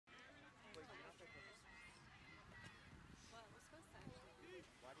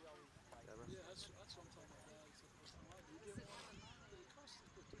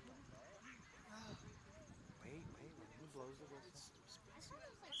blows the whistle? It's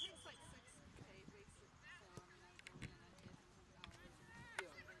like 6K basic.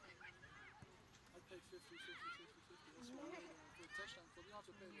 I pay 50, 50, 50, 50. That's what I did for a touchdown club. You don't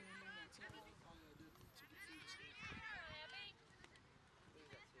have to pay the 19, but I did to get food stuff. Pay like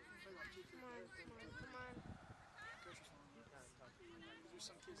 250. Come on. Grocery store. There's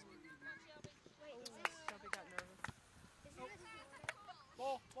some kids that need money. Wait, is this? Shelby got nervous. Is this?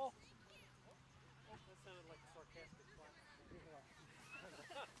 Ball. That sounded like a sarcastic clap.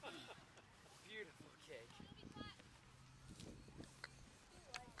 Beautiful cake.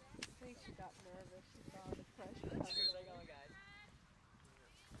 I think she got nervous. She saw the pressure. Cheers, how you going, guys?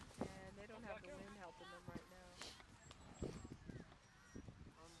 And they don't have the wind helping them right now.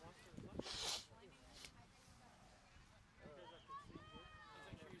 I'm watching the left. I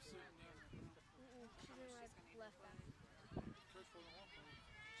think she's sitting down. She's in like left back. Coach for the long term.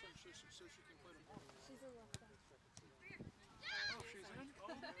 So she can play tomorrow. She's in left back. Oh, she's in? Oh,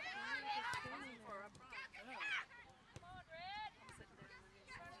 yeah.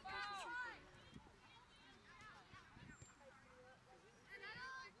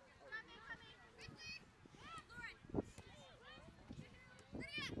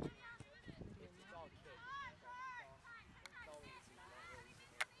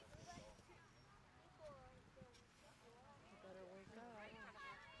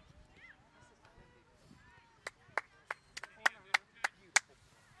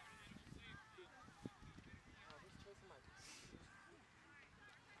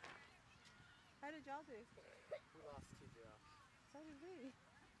 How did y'all do? We lost 2-0. So did we.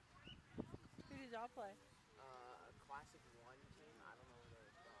 Who did y'all play? A Classic 1 team. I don't know where they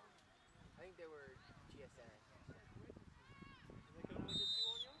were from. I think they were GSA. And they could only get 2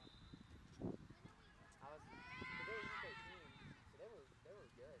 on you? But they were U13, so they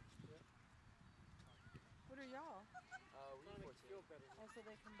were good. Yeah. What are y'all? We were 14. Oh, so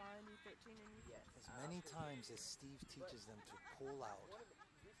they combined U13 and U14? Yes. As many times as Steve teaches them to pull out,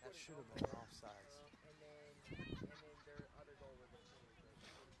 that should have been offsides. And then their other goal was a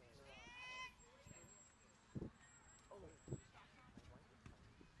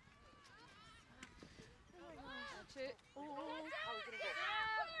Watch it. Oh.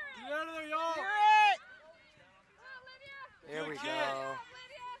 Get out of there, y'all! There we go.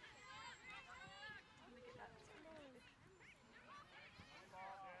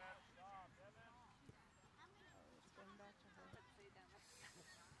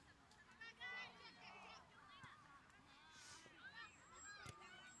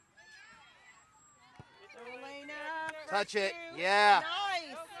 Touch it. Yeah.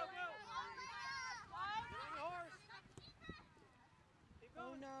 Nice.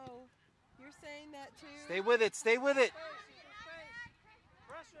 Oh no. You're saying that too? Stay with it. Stay with it.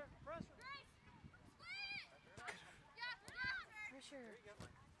 Pressure. Pressure.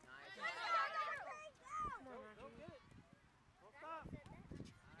 Come on, Go Rocky. get it. Don't stop.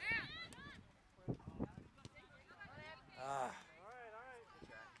 Ah. All right.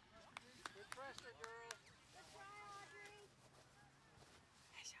 Good pressure, girls.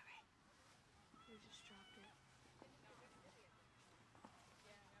 We just dropped it.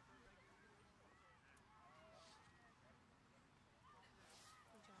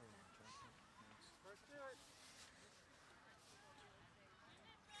 First to it.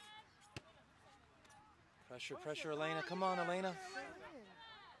 Pressure, Elena. Come on, Elena.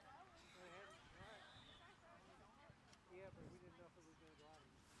 Yeah, but we didn't know if it was going to go out.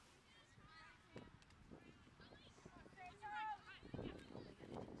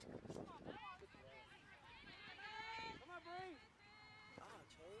 Come on, Bree.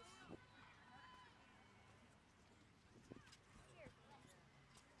 Chase.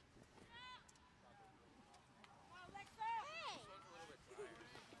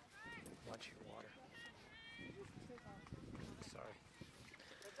 Watch your water. Sorry.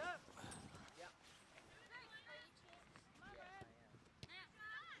 Heads up.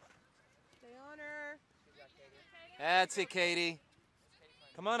 Stay on her. That's it, Katie.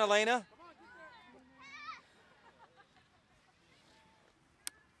 Come on, Elena.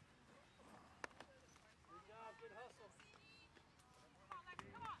 Good job. Good hustle.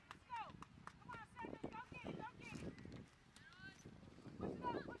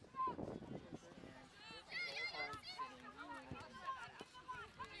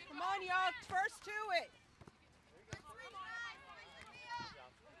 Come on, y'all. First to it.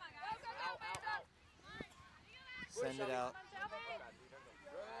 Send it out.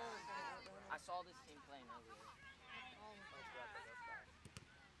 I saw this team playing earlier.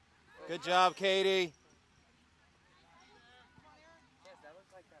 Good job, Katie. Yes, that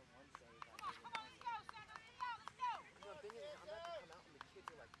looks like that one save I did.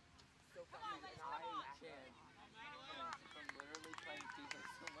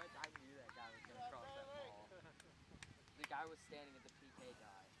 guy was standing at the PK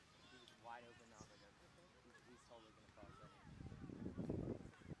guy. He was wide open. I was like, okay, he's totally gonna cross that.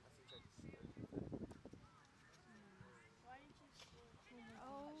 Unless he tried to steal. Why didn't you score?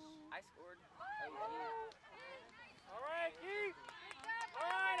 Oh. I scored. All right, keep.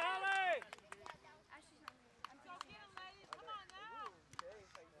 All right, Holly. Ashley's not here. I'm Okay,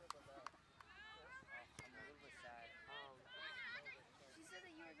 so you know about that. I'm a little bit sad. She said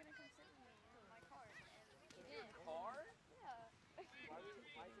that you were gonna come sit with me in my car, and you Your did. car? Yeah. Why did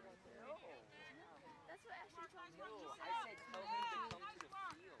you want to? No. That's what Ashley told me. No, You I said. said tell him to come to the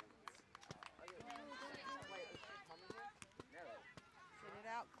field. Oh, yeah. Wait, is she coming here? No. Sit it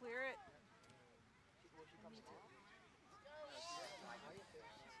out, clear it. Will she come tomorrow?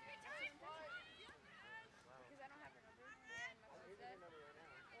 Because I don't have her number, and my I'll phone give you said. her number right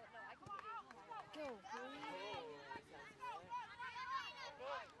now. Well, no, I can get it. Go,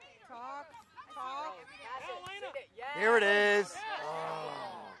 Talk. Talk. Yeah. Here it is.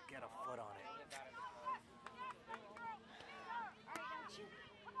 Oh, get a foot on it. Alright, now shoot. If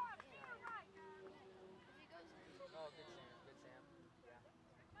he goes in. Oh, good Sam. Good Sam. Yeah.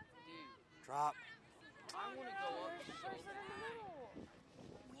 Dude, Drop. I want to go up so bad.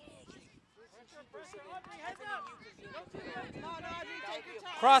 Pressure, Audrey, heads up. Come on, Audrey, take your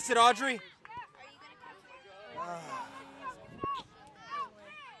time. Cross it, Audrey. Are you gonna come to it? Ah. She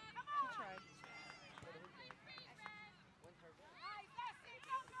tried.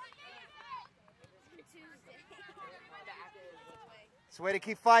 Tuesday. It's a way to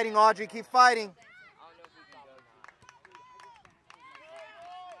keep fighting, Audrey. Keep fighting. I don't know if we can go now.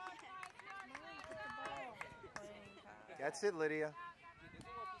 Playing pass. That's it, Lydia. She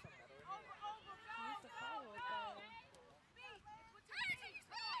needs to follow it, though.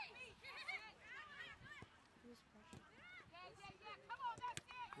 Who's pressure?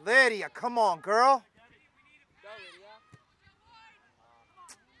 Lydia, come on, girl. Go, Lydia.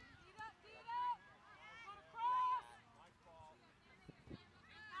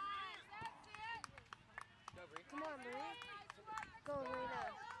 Go, Bree. Come on, Marie. Go, Lena.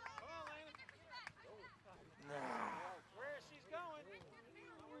 Where she's going.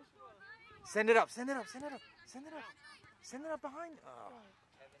 Send it up, send it up, send it up, send it up. Send it up behind. Oh.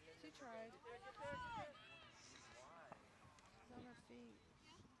 She tried. She's on her feet.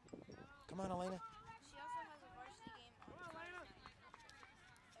 Come on, Elena. She also has a varsity game on Thursday.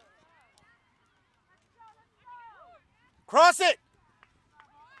 Cross it.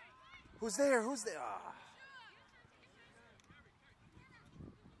 Who's there? Who's there? Ah.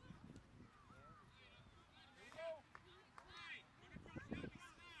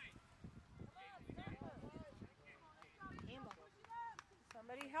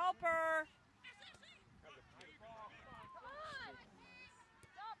 Somebody help her.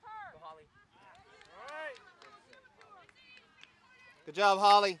 Go, Holly. All right. Good job,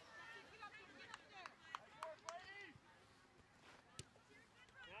 Holly.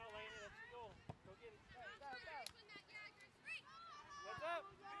 Now, Elena, let's go. Go get it. Heads up.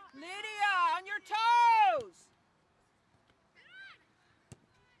 Lydia, on your toes.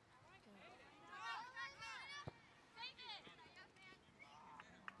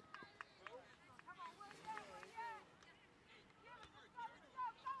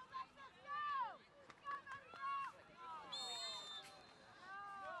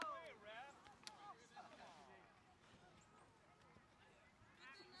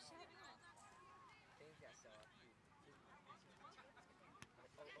 Things got so up.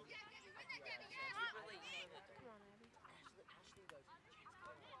 Ashley goes.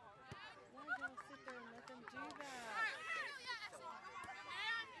 Why y'all sit there and let them do that?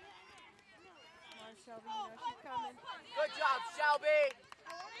 Come on, Shelby, you know she's coming. Good job, Shelby.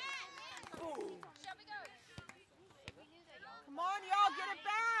 Boom. Come on, y'all, get it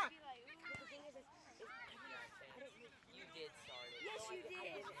back. You did start it. Yes, you did.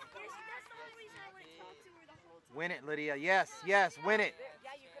 Yes, that's the whole reason I went to talk to her the whole time. Win it, Lydia. Yes, yes, win it.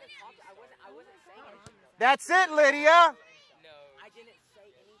 Yeah, you could have talked. I wasn't saying anything. That's it, Lydia. No. I didn't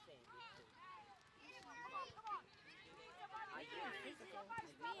say anything. I didn't. Me and her were talking.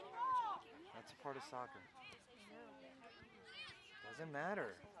 That's a part of soccer. Doesn't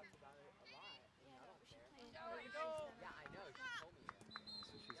matter. Yeah, I know. She told me that. That's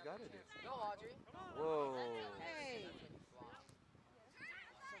what she's got to do. Go, Audrey. Whoa. Hey. Some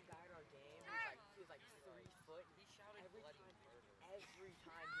guy at our game, he was like 3 foot. He shouted bloody murder. Every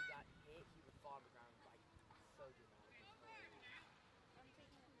time he got hit, he would fall on the ground like so dramatic.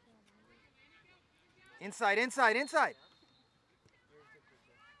 Inside, inside, inside.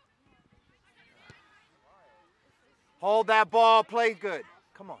 Hold that ball. Play good.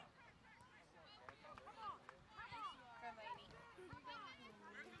 Come on.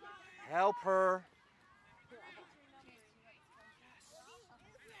 Help her.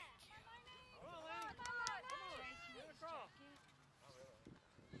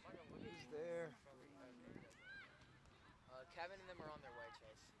 He's there. Kevin and them are on their way,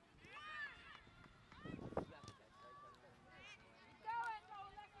 Chase.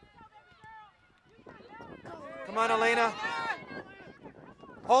 Come on, Elena.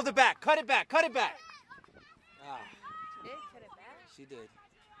 Hold it back. Cut it back. Cut it back. Ah, She did cut it back. she did.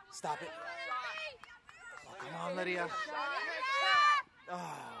 Stop it. Oh, come on, Lydia. Oh,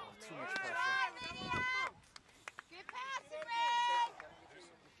 too much pressure. Get past it, Red!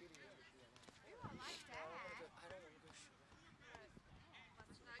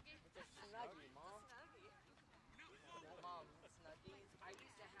 Snuggie, Mom. Mom, Snuggies. I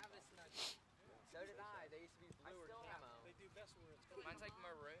used to have a Snuggie. So did I. They used to be blue or camo. They do best where it's cold. Mine's like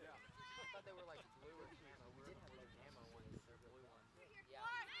maroon. I thought they were like blue or camo. We did have like camo ones. They're blue ones. Yeah.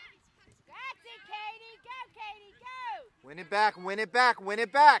 That's it, Katie! Go, Katie, go! Win it back. Win it back. Win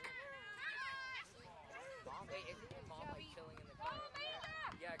it back. Mom, wait, isn't your mom like chilling in the car?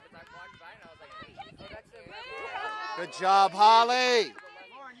 Yeah, because I walked by and I was like, oh, that's the Good job, Holly.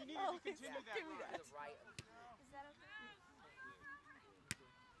 Lauren, you need to continue that. to the right.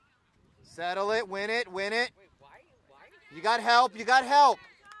 Settle it. Win it. Win it. Wait, why? You got help. You got help.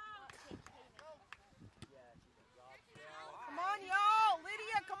 Come on, y'all.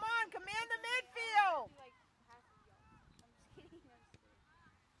 Lydia, come on. Command the midfield. Wait,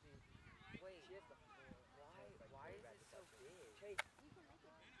 why is it so big? Chase, you can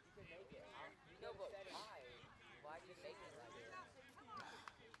make it. No, but why? Why do you make it like this?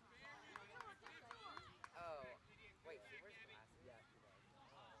 Oh, wait, she wears glasses? Yeah, she does.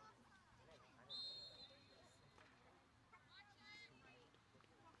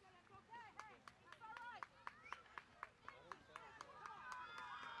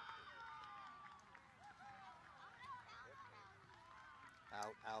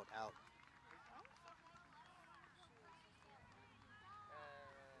 Out, out, out.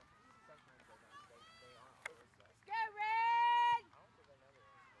 Sometimes they don't. They aren't always like. Go, Red! I don't think I know they're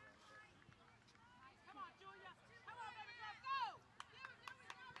Come on, Julia! Come on, baby girl, go! There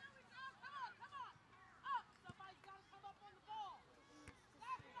we go! Come on, come on! Up! Somebody's got to come up on the ball!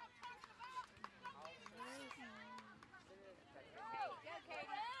 That's what I'm talking about! Go, Katie!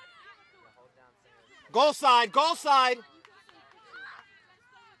 hold down center. Goal side. Goal side.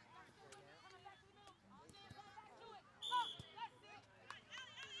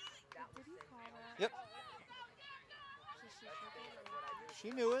 Yep. She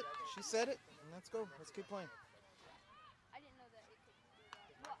knew it. She said it. And let's go. Let's keep playing. I didn't know that it could do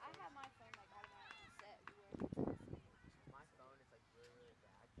that. Well, I have my phone like automatically set where My phone is like really, really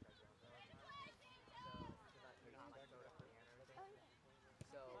bad because I don't know all the time. So, because I do not like throw it up in the air or anything.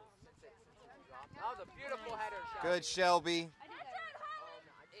 So, since it dropped. That was a beautiful header shot. Good, Shelby. I did that.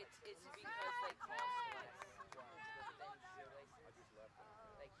 It's because they cost less.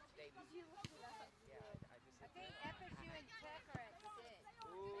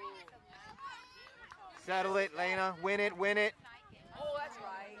 Settle it, Lena. Win it. Win it. Oh, that's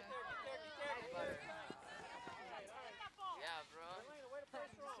right. Yeah, bro. Did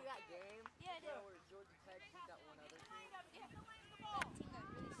you see that game? Yeah, I did. Where Georgia Tech beat that one other team? That team that really stinks.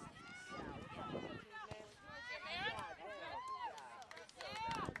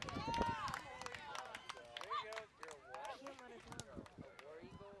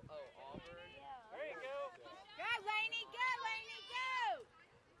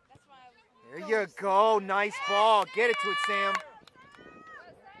 There you go. Nice ball. Get it to it, Sam.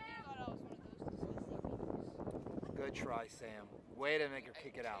 Good try, Sam. Way to make her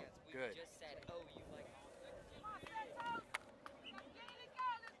kick it out. Good. Just said, oh, you like dude, my hair got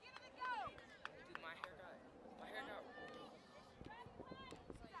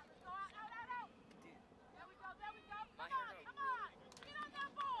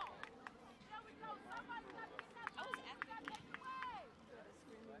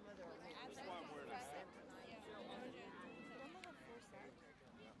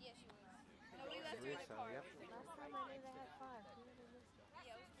So, yep.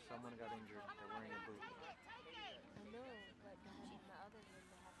 Someone got injured. They're wearing a boot. I know, but the other one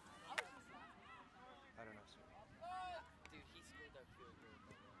they have I don't know, sir. dude, he screwed up field goal.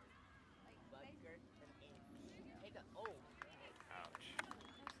 Take a Ouch.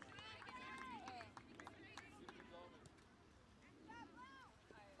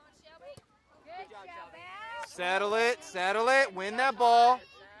 Good job, Shelby. Settle it. Settle it. Win that ball.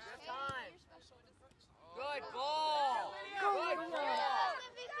 Good ball. Good ball.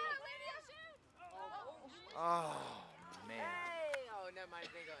 Oh, man. Hey, oh no, that might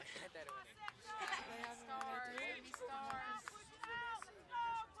have been going. I thought it went in. Stars.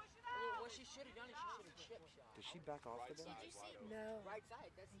 Well, what she should have done is she should have chip shot. Did she back off for them? Did you see? No. Right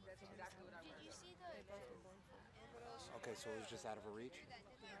side. That's exactly what I Did remember. you see the? Okay, so it was just out of her reach?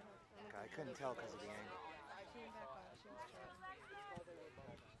 Okay, I couldn't tell because of the angle. She didn't back off. She was trying.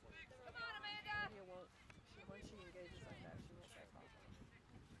 Come on, Amanda. Lydia won't. Once she engages like that, she won't back off.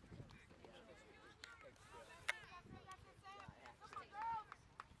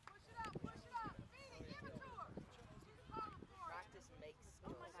 Practice makes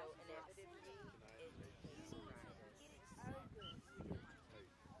skill. So inevitably, it takes practice.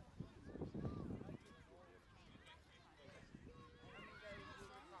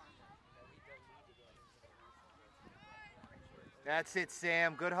 That's it,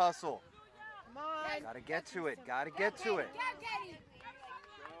 Sam. Good hustle. Come on. Gotta get to it. Gotta get to it. Go, Katie.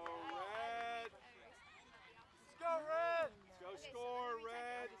 Go, Red. Let's go, Red. Let's go score,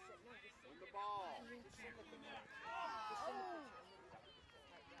 Red. Win the ball.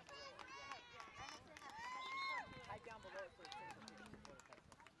 Right down below it so it's in the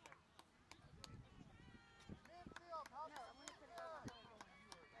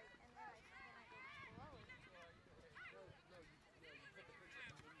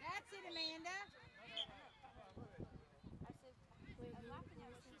That's it, Amanda.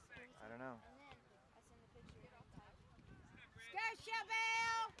 I don't know. Go,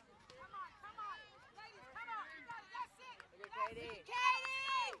 Chevelle. Come on, come on. Ladies, come on. You got it. That's it. Look at Katie.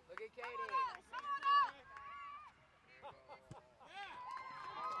 Katie. Look at Katie. Come on up.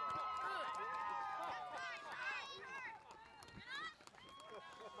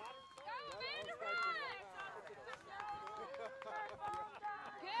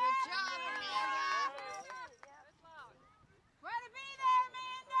 Good job, Amanda. Way to be there,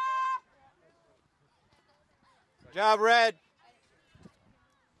 Amanda. Good job, Red.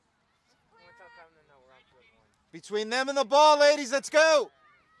 We're tell Carmel to know we're on field one. Between them and the ball, ladies, let's go. What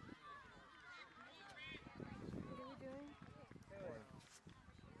are we doing?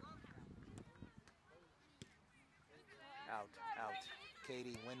 Out, out.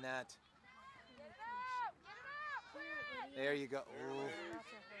 Katie, win that. Get it out. Get it out. There you go. Ooh.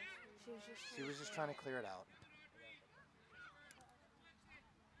 She was just. She was just trying to clear it out.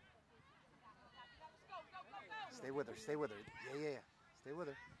 Stay with her. Stay with her. Yeah, yeah, yeah. Stay with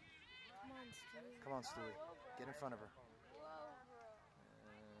her. Come on, Stewie. Come on, Stewie. Get in front of her.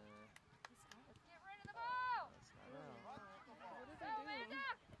 Get rid of the ball. What are they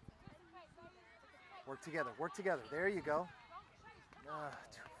doing? Work together. Work together. There you go. Ah,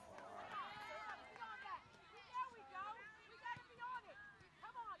 too far.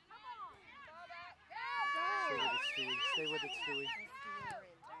 Stay with it, Stewie.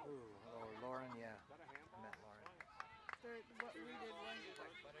 Ooh, oh, Lauren, yeah. I met Lauren. What we did was.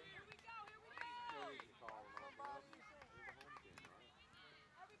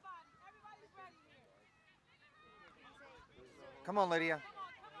 Come on, Lydia.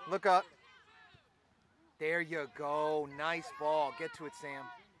 Look up. There you go. Nice ball. Get to it, Sam.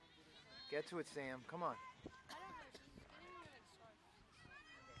 Get to it, Sam. Come on.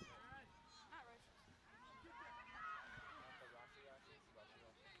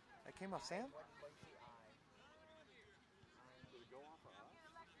 That came off Sam?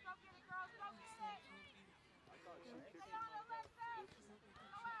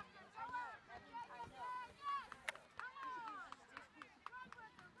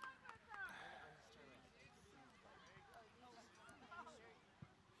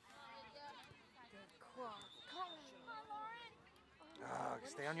 Oh,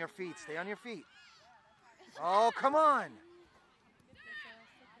 stay on your feet. Stay on your feet. Oh, come on.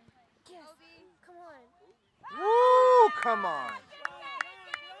 Yes. Come on. Woo, come on.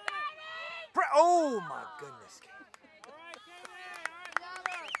 Oh, my goodness.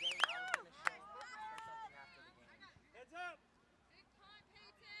 Heads up.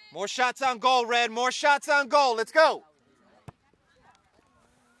 More shots on goal, Red. More shots on goal. Let's go.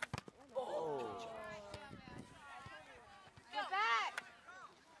 Get back.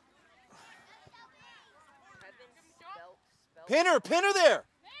 Pin her there.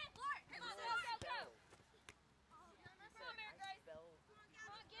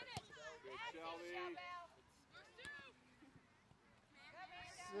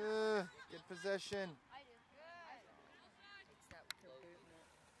 Good possession.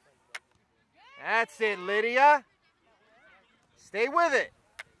 That's it, Lydia. Stay with it.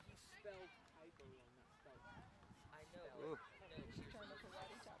 Ooh.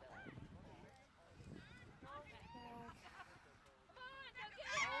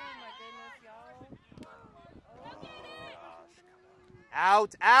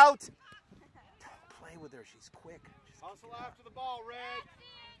 Out, out. Don't play with her. She's quick. Just Hustle after the ball, Red.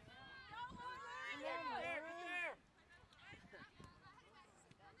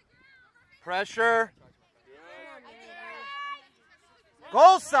 pressure.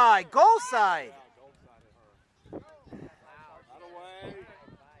 Goal side, goal side. Out away.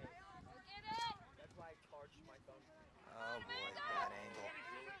 That's why I charged my thumb. Oh boy, bad angle.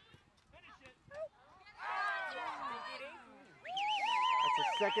 That's the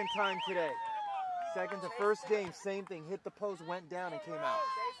second time today. Second to first game, same thing. Hit the post, went down, and came out.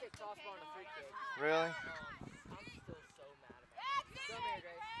 Grace hit crossbar on a free kick. Really? I'm still so mad about it. Come here,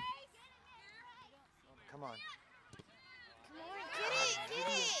 Grace. Come on. Get it, get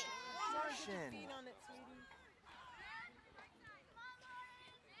it. Shin. Feet on it, sweetie.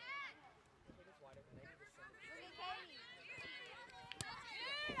 Hit is wide open. They need to send it.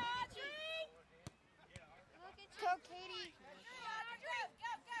 Go, Katie.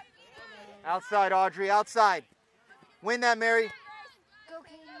 Outside, Audrey, outside. Win that, Mary. Go,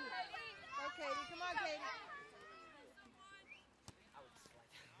 Katie. Go, Katie. Come on, Katie. I would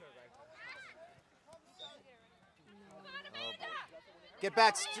just like right Oh, boy. Get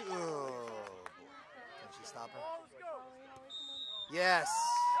back. Oh, boy. Can she stop her? Yes.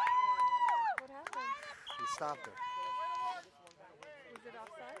 What happened? He stopped her. Was it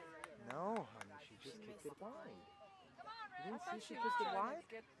offside? No, honey, she just kicked it wide. You didn't see she kicked it wide?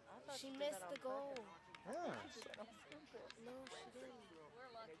 She missed the goal. Yeah. No, she didn't.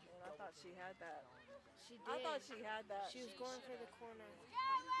 I thought she had that. She did. I thought she had that. She was going for the corner.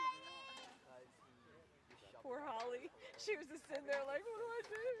 Poor Holly. She was just sitting there like, what do I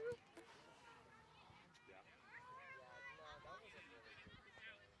do?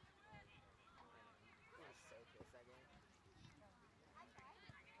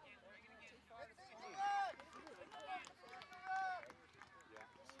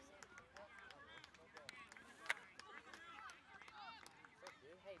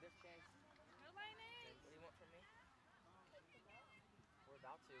 Hey, this chance. What do you want from me? We're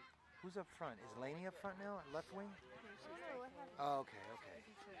about to. Who's up front? Is Lainey up front now? Left wing? Oh, okay, okay.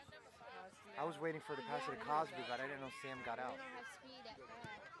 I was waiting for her to pass it to Cosby, but I didn't know Sam got out. We don't have speed at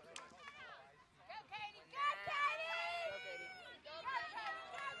back.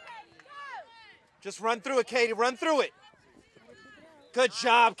 Just run through it, Katie. Run through it. Good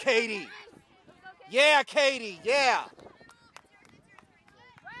job, Katie. Yeah, Katie. Yeah.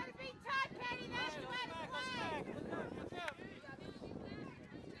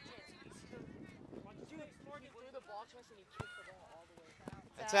 You threw the ball to us and you kicked the ball all the way.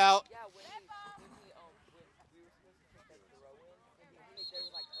 That's out. Yeah,